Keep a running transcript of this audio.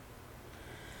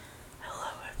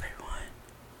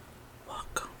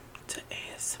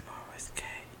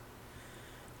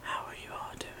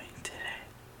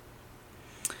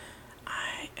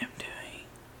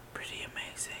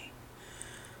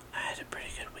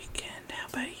weekend. How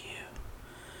about you?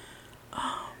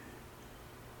 Um,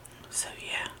 so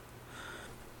yeah,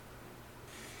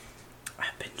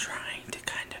 I've been trying to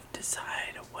kind of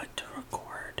decide what to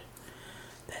record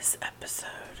this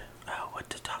episode, what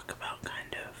to talk about,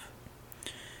 kind of.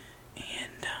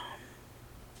 And,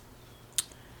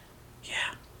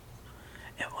 yeah,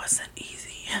 it wasn't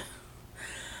easy.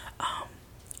 um,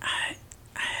 I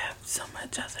have so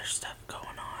much other stuff going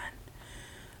on.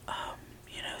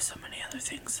 So many other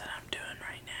things that I'm doing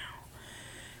right now.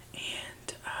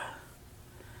 And,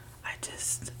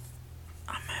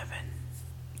 I'm having,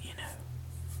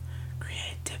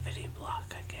 creativity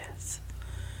block, I guess.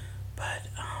 But,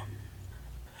 I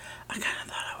kind of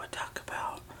thought I would talk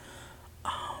about,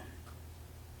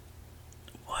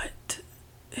 what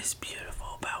is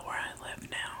beautiful about where I live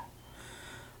now.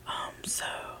 So,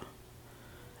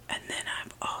 and then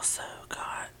I've also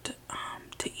got,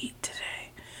 to eat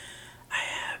today. I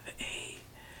have a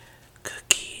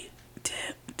cookie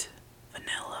dipped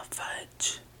vanilla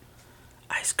fudge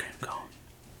ice cream cone.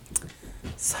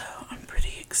 So I'm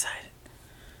pretty excited.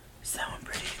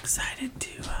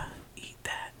 To eat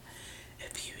that.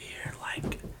 If you hear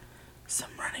like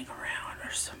some running around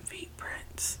or some feet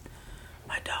prints,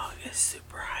 my dog is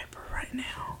super hyper right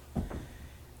now,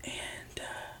 and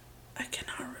I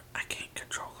can't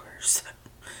control her, so,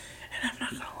 and I'm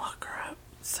not gonna lock her up.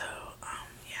 So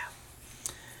yeah.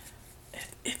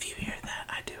 If you hear that,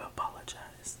 I do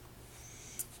apologize.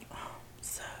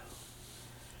 So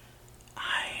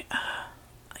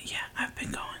I've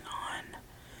been going on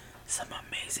some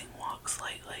amazing walks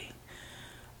lately.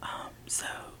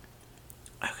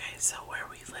 So where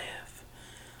we live,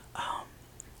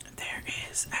 there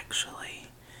is actually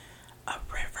a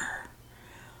river,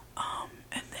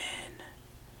 and then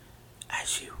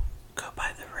as you go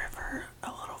by the river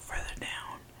a little further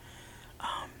down,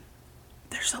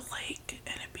 there's a lake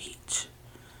and a beach,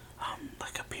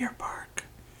 like a pier park.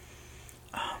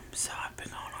 So I've been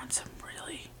going on some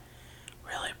really,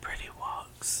 really pretty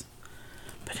walks.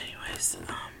 But anyways,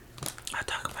 I'll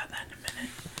talk about that in a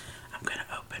minute. I'm gonna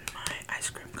open my ice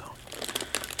cream cone.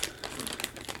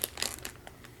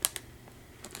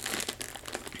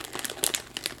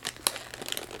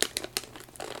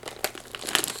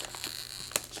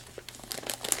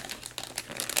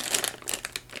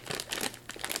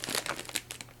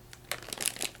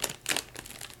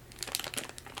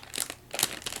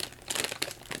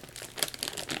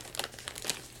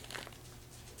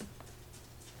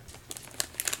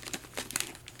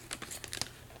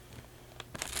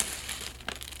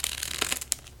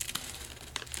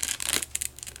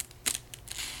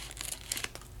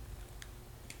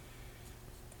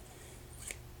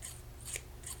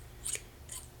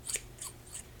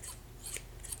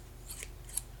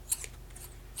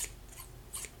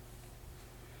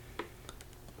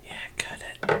 Yeah, cut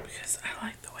it because I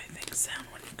like the way things sound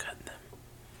when you cut them.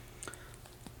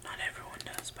 Not everyone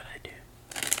does, but I do.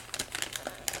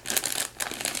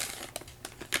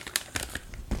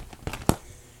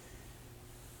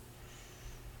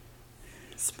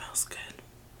 It smells good.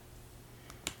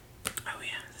 Oh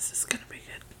yeah, this is gonna be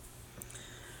good.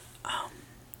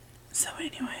 So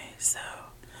anyway,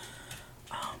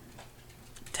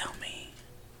 tell me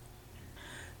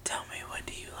what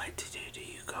do you like to do? Do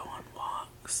you go on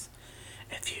walks?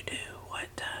 If you do,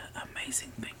 what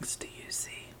amazing things do you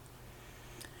see?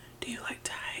 Do you like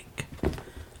to hike?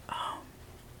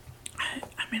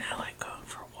 I like going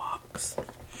for walks.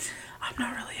 I'm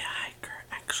not really a hiker,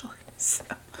 actually, so,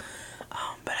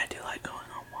 but I do like going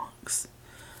on walks.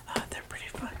 They're pretty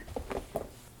fun.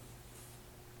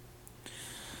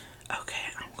 Okay,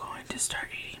 I'm going to start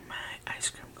eating my ice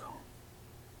cream cone.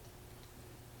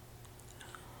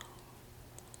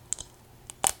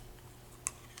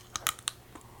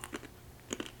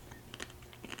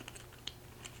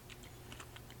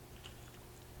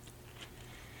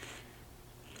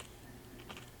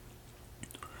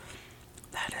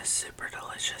 That is super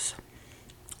delicious.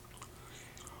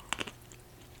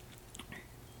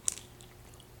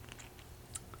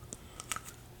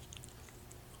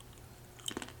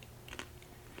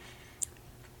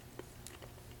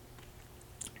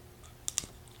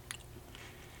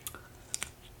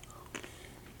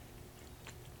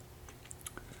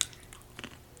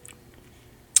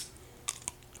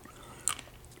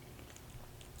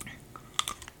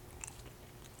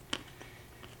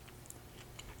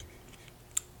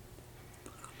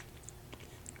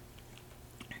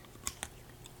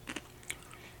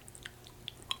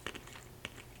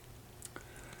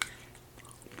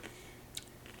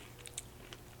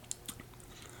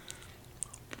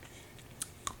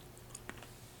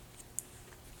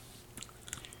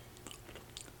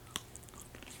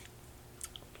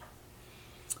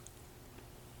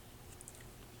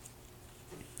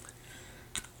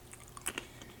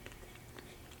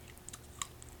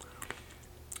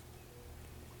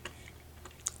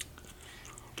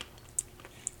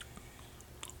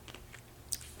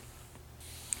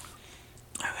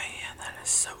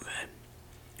 so good.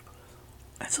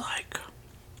 It's like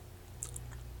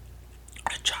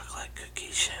a chocolate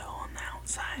cookie shell on the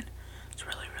outside. It's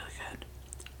really, really good.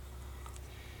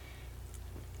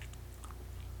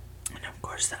 And of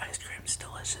course, the ice cream's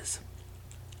delicious.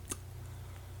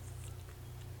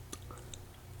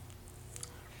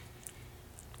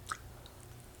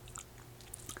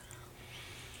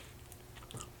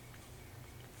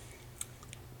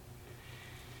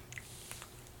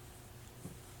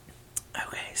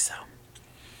 Okay, so,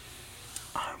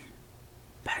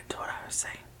 back to what I was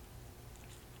saying.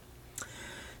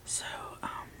 So,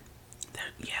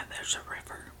 there's a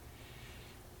river,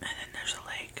 and then there's a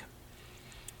lake.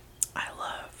 I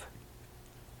love,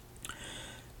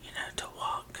 to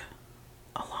walk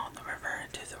along the river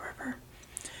and to the river,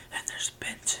 and there's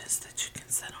benches that you can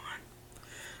sit on,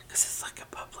 because it's like a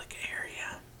public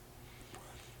area,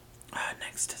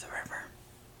 next to the river,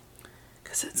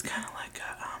 because it's kind of like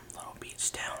a little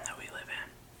beach town that we live in.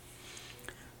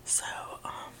 So,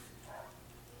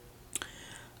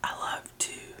 I love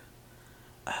to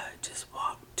just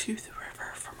walk to the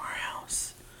river from our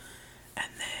house,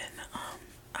 and then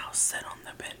I'll sit on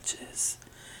the benches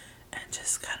and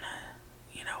just kind of,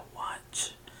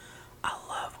 watch. I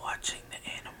love watching the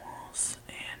animals,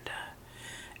 and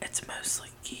it's mostly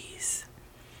geese,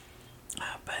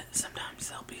 but sometimes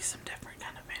there'll be some different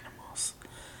kind of animals.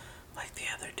 Like the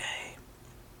other day,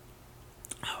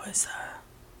 I was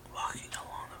walking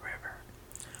along the river.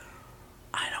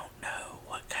 I don't know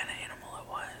what kind of animal it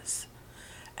was.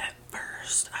 At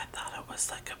first, I thought it was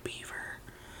like a beaver,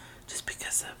 just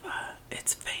because of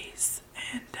its face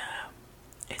and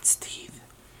its teeth.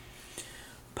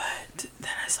 But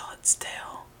then I saw its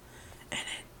tail, and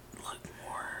it looked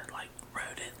more like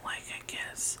rodent-like, I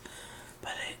guess.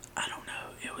 But I don't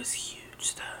know, it was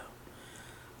huge though.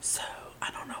 So,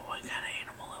 I don't know what kind of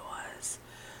animal it was.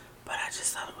 But I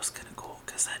just thought it was kind of cool,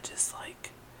 because I just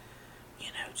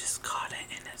just caught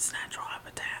it in its natural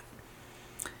habitat.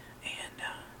 And,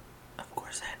 of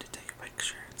course I had to take a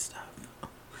picture and stuff.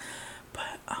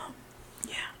 But,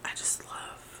 yeah, I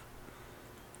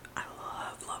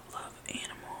love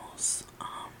animals.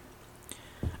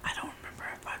 I don't remember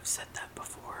if I've said that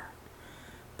before,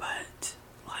 but,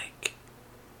 like,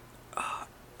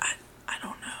 I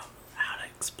don't know how to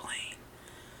explain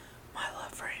my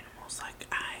love for animals. Like,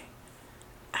 I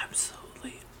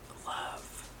absolutely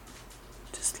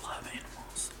just love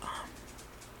animals.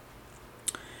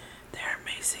 They're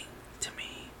amazing to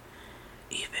me,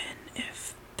 even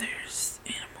if there's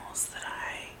animals that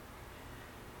I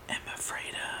am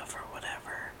afraid of or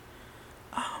whatever.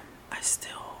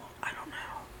 I don't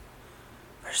know,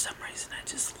 for some reason I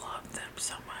just love them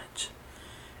so much.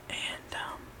 And,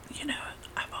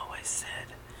 I've always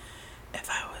said, if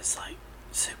I was like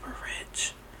super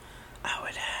rich, I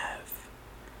would have,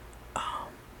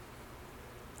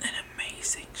 an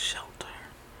amazing shelter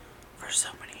for so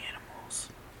many animals.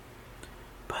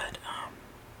 But,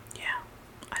 yeah,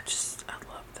 I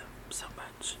love them so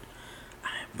much.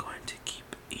 I am going to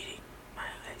keep eating my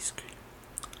ice cream.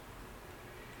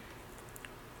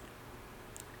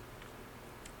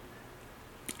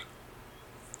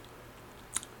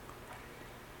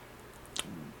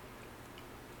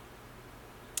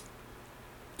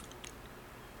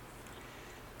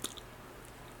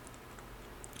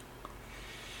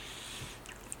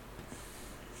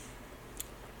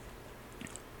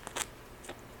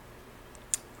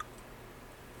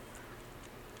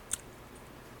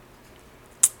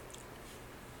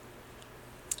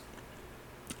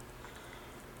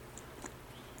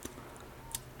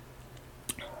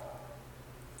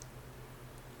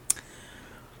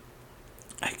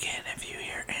 Again, if you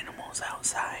hear animals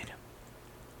outside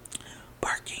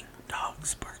barking,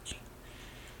 dogs barking,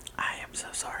 I am so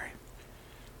sorry.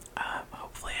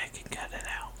 Hopefully I can cut it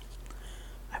out.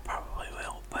 I probably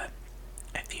will, but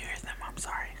if you hear them, I'm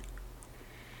sorry.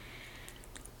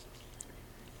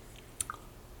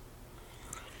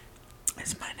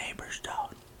 It's my neighbor's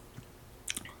dog.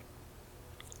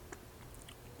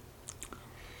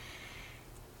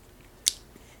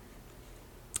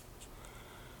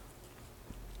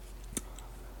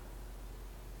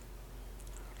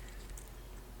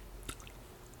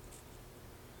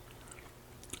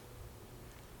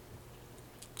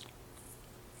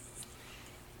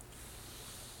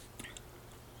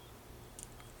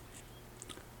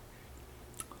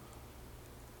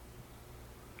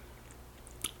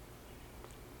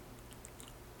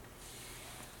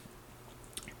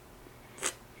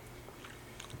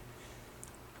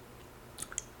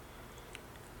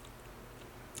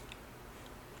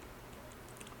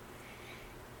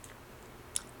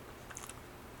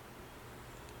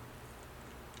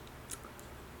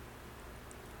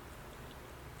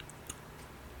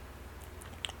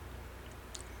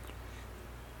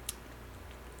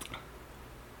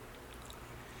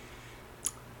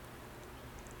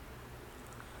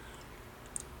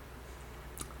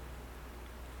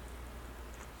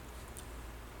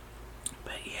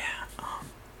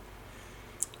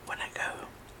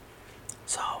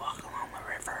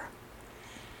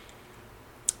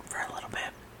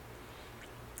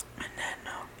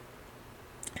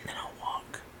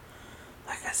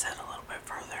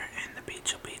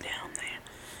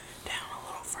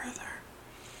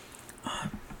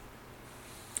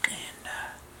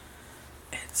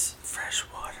 fresh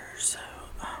water, so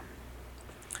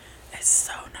it's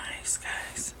so nice,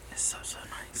 guys. It's so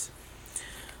nice.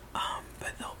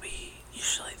 But there'll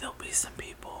be some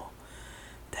people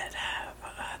that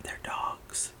have their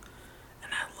dogs,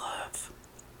 and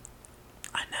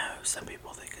I know some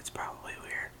people think it's probably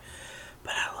weird,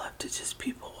 but I love to just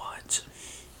people watch,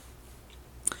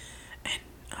 and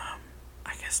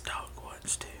I guess dog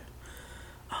watch too.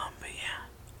 But yeah,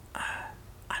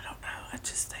 I don't know. I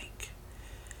just think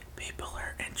people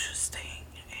are interesting,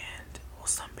 and well,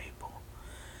 some people,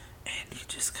 and you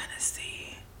just kind of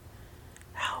see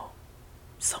how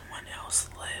someone else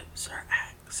lives or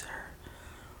acts,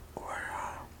 or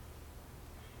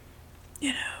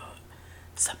you know,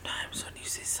 sometimes when you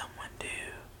see someone do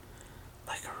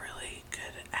like a really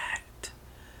good act,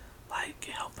 like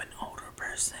help an older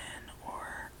person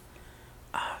or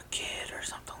a kid or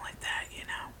something like that,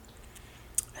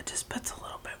 it just puts a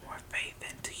little bit more faith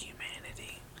into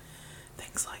humanity,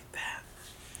 things like that.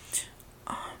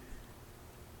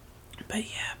 But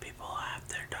yeah, people have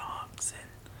their dogs, and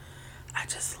I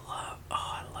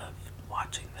love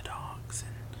watching the dogs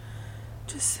and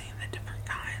just seeing the different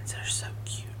kinds. They're so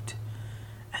cute.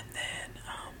 And then,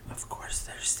 of course,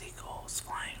 there's seagulls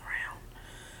flying around,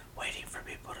 waiting for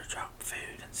people to drop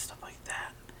food and stuff like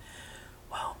that.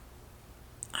 Well,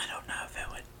 I don't know if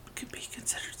could be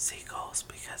considered seagulls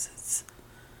because it's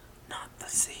not the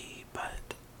sea,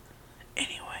 but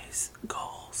anyways,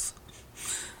 gulls.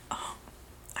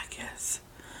 I guess.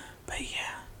 But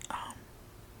yeah, I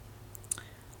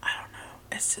don't know.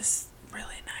 It's just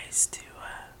really nice to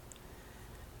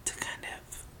kind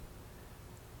of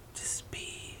just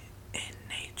be in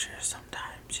nature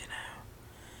sometimes,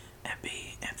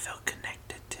 and feel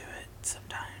connected to it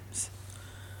sometimes.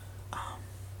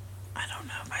 I don't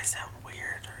know if I sound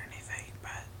weird or anything,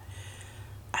 but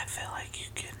I feel like you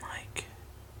can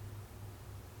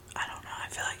I don't know, I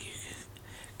feel like you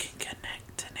can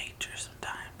connect to nature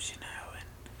sometimes, and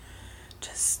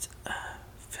just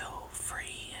feel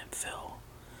free and feel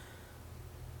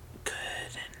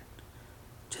good, and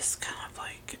just kind of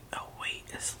like a weight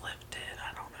is lifted.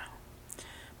 I don't know.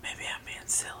 Maybe I'm being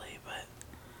silly, but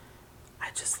I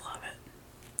just love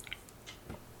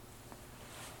it.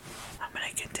 I'm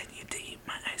gonna continue to eat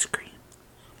my ice cream.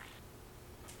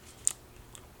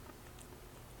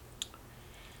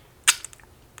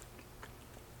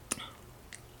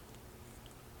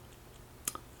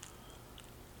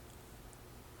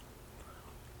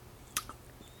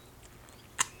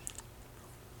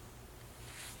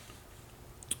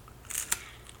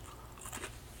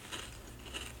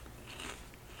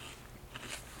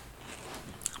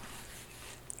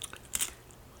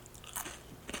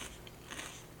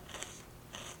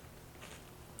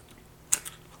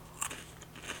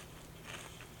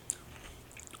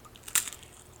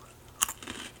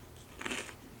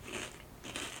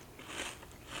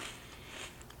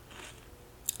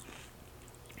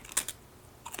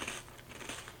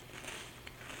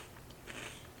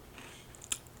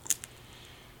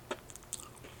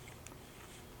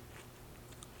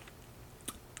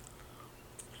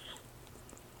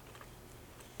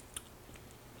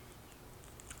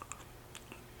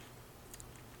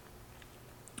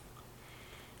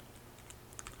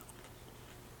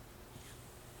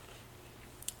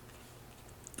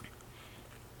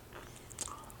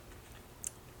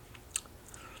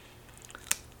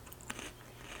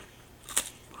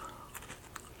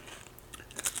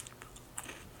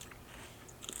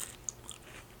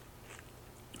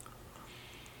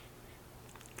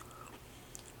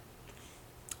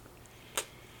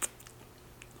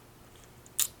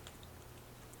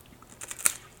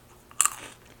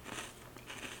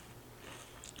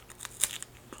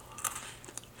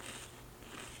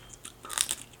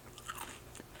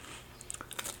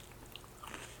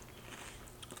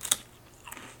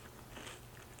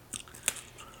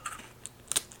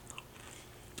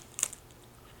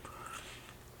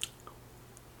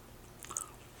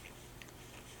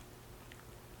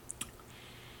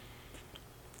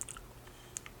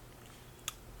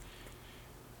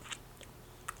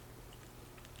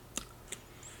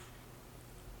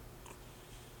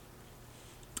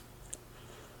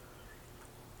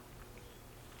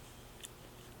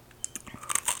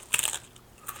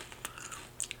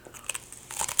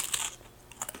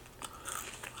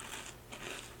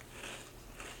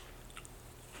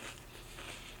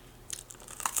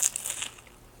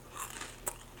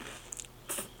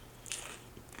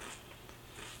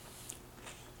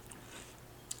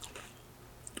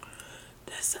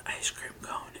 This ice cream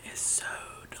cone is so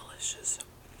delicious.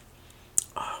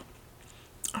 Oh,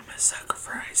 I'm a sucker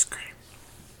for ice cream.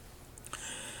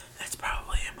 It's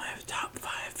probably in my top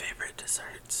 5 favorite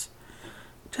desserts.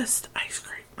 just ice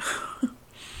cream.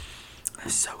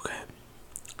 It's so good.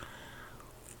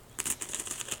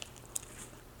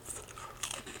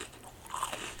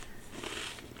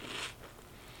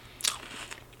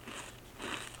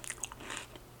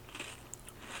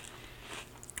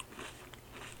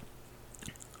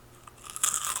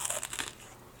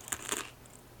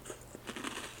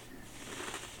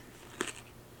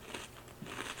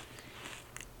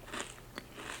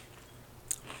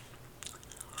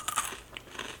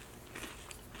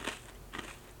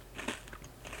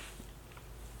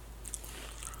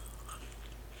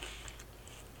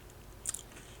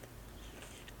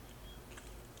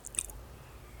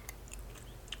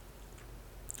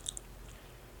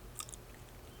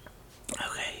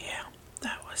 Okay, yeah,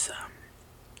 that was so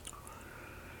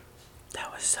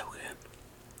good.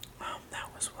 That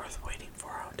was worth waiting for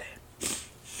all day.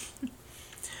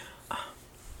 Um,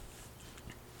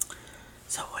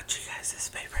 so what's you guys'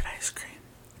 favorite ice cream?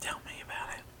 Tell me about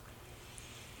it.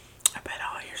 I bet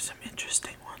I'll hear some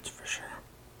interesting ones for sure.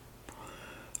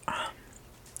 Um,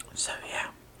 so yeah.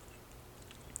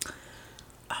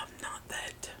 Not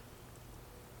that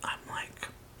I'm like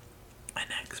an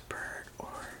expert or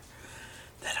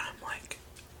that I'm like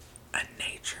a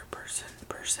nature person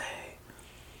per se,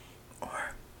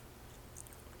 or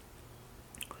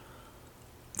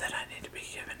that I need to be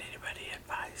giving anybody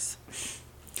advice.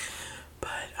 But,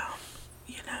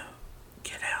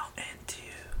 get out into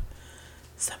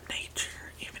some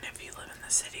nature, even if you live in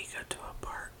the city, go to a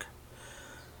park.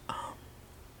 Um,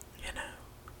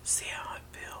 see how it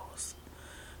feels.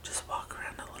 Just walk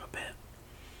around a little bit.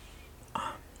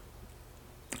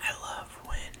 I love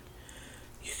when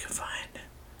you can find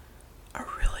a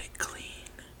really clean,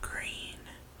 green,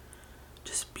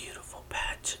 just beautiful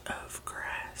patch of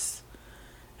grass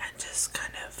and just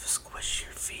kind of squish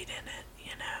your feet in it,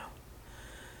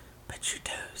 put your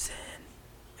toes in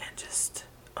and just,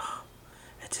 oh,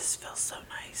 it just feels so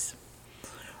nice.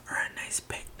 Or a nice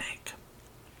picnic.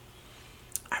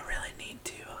 I really need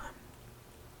to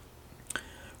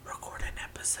record an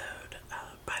episode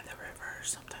by the river or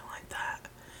something like that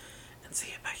and see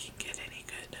if I can get any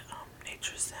good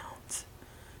nature sounds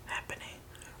happening,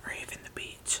 or even the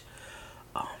beach.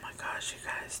 Oh my gosh, you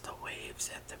guys, the waves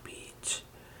at the beach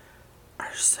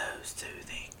are so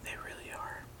soothing. They really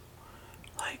are.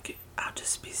 Like, I'll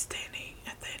just be standing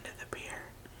at the end of the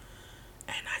pier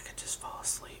and I could just fall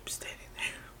asleep standing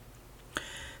there.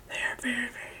 They are very,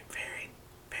 very, very,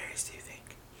 very soothing.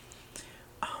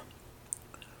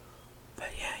 But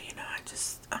yeah, I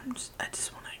just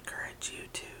want to encourage you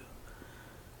to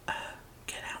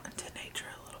get out into nature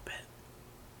a little bit.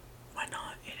 Why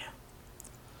not,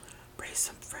 breathe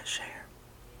some fresh air.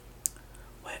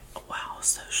 While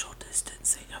social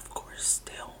distancing, of course,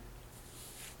 still.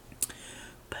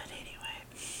 But anyway,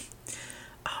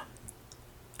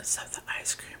 so the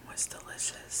ice cream was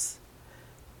delicious.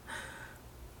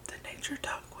 The nature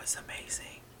talk was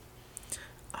amazing.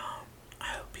 I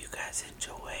hope you guys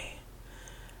enjoy.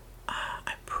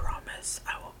 I promise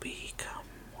I will become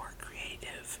more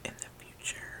creative in the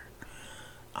future.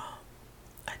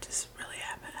 I just really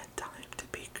haven't had time to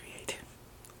be creative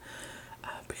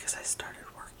because I started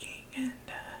working and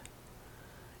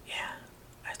yeah,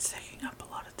 it's taking up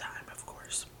a lot of time, of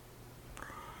course.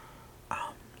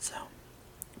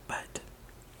 But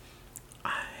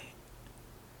I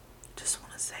just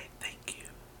want to say thank you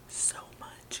so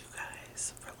much, you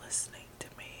guys, for listening to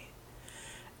me,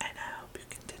 and I hope you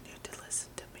continue to listen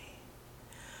to me.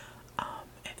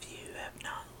 If you have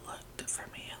not looked for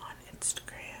me on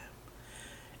Instagram,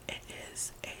 it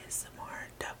is ASMRWCAY.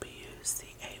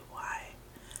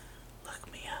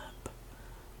 Look me up.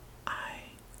 I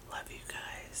love you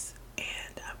guys,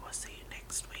 and I will see you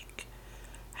next week.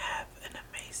 Have an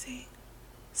amazing,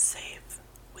 safe,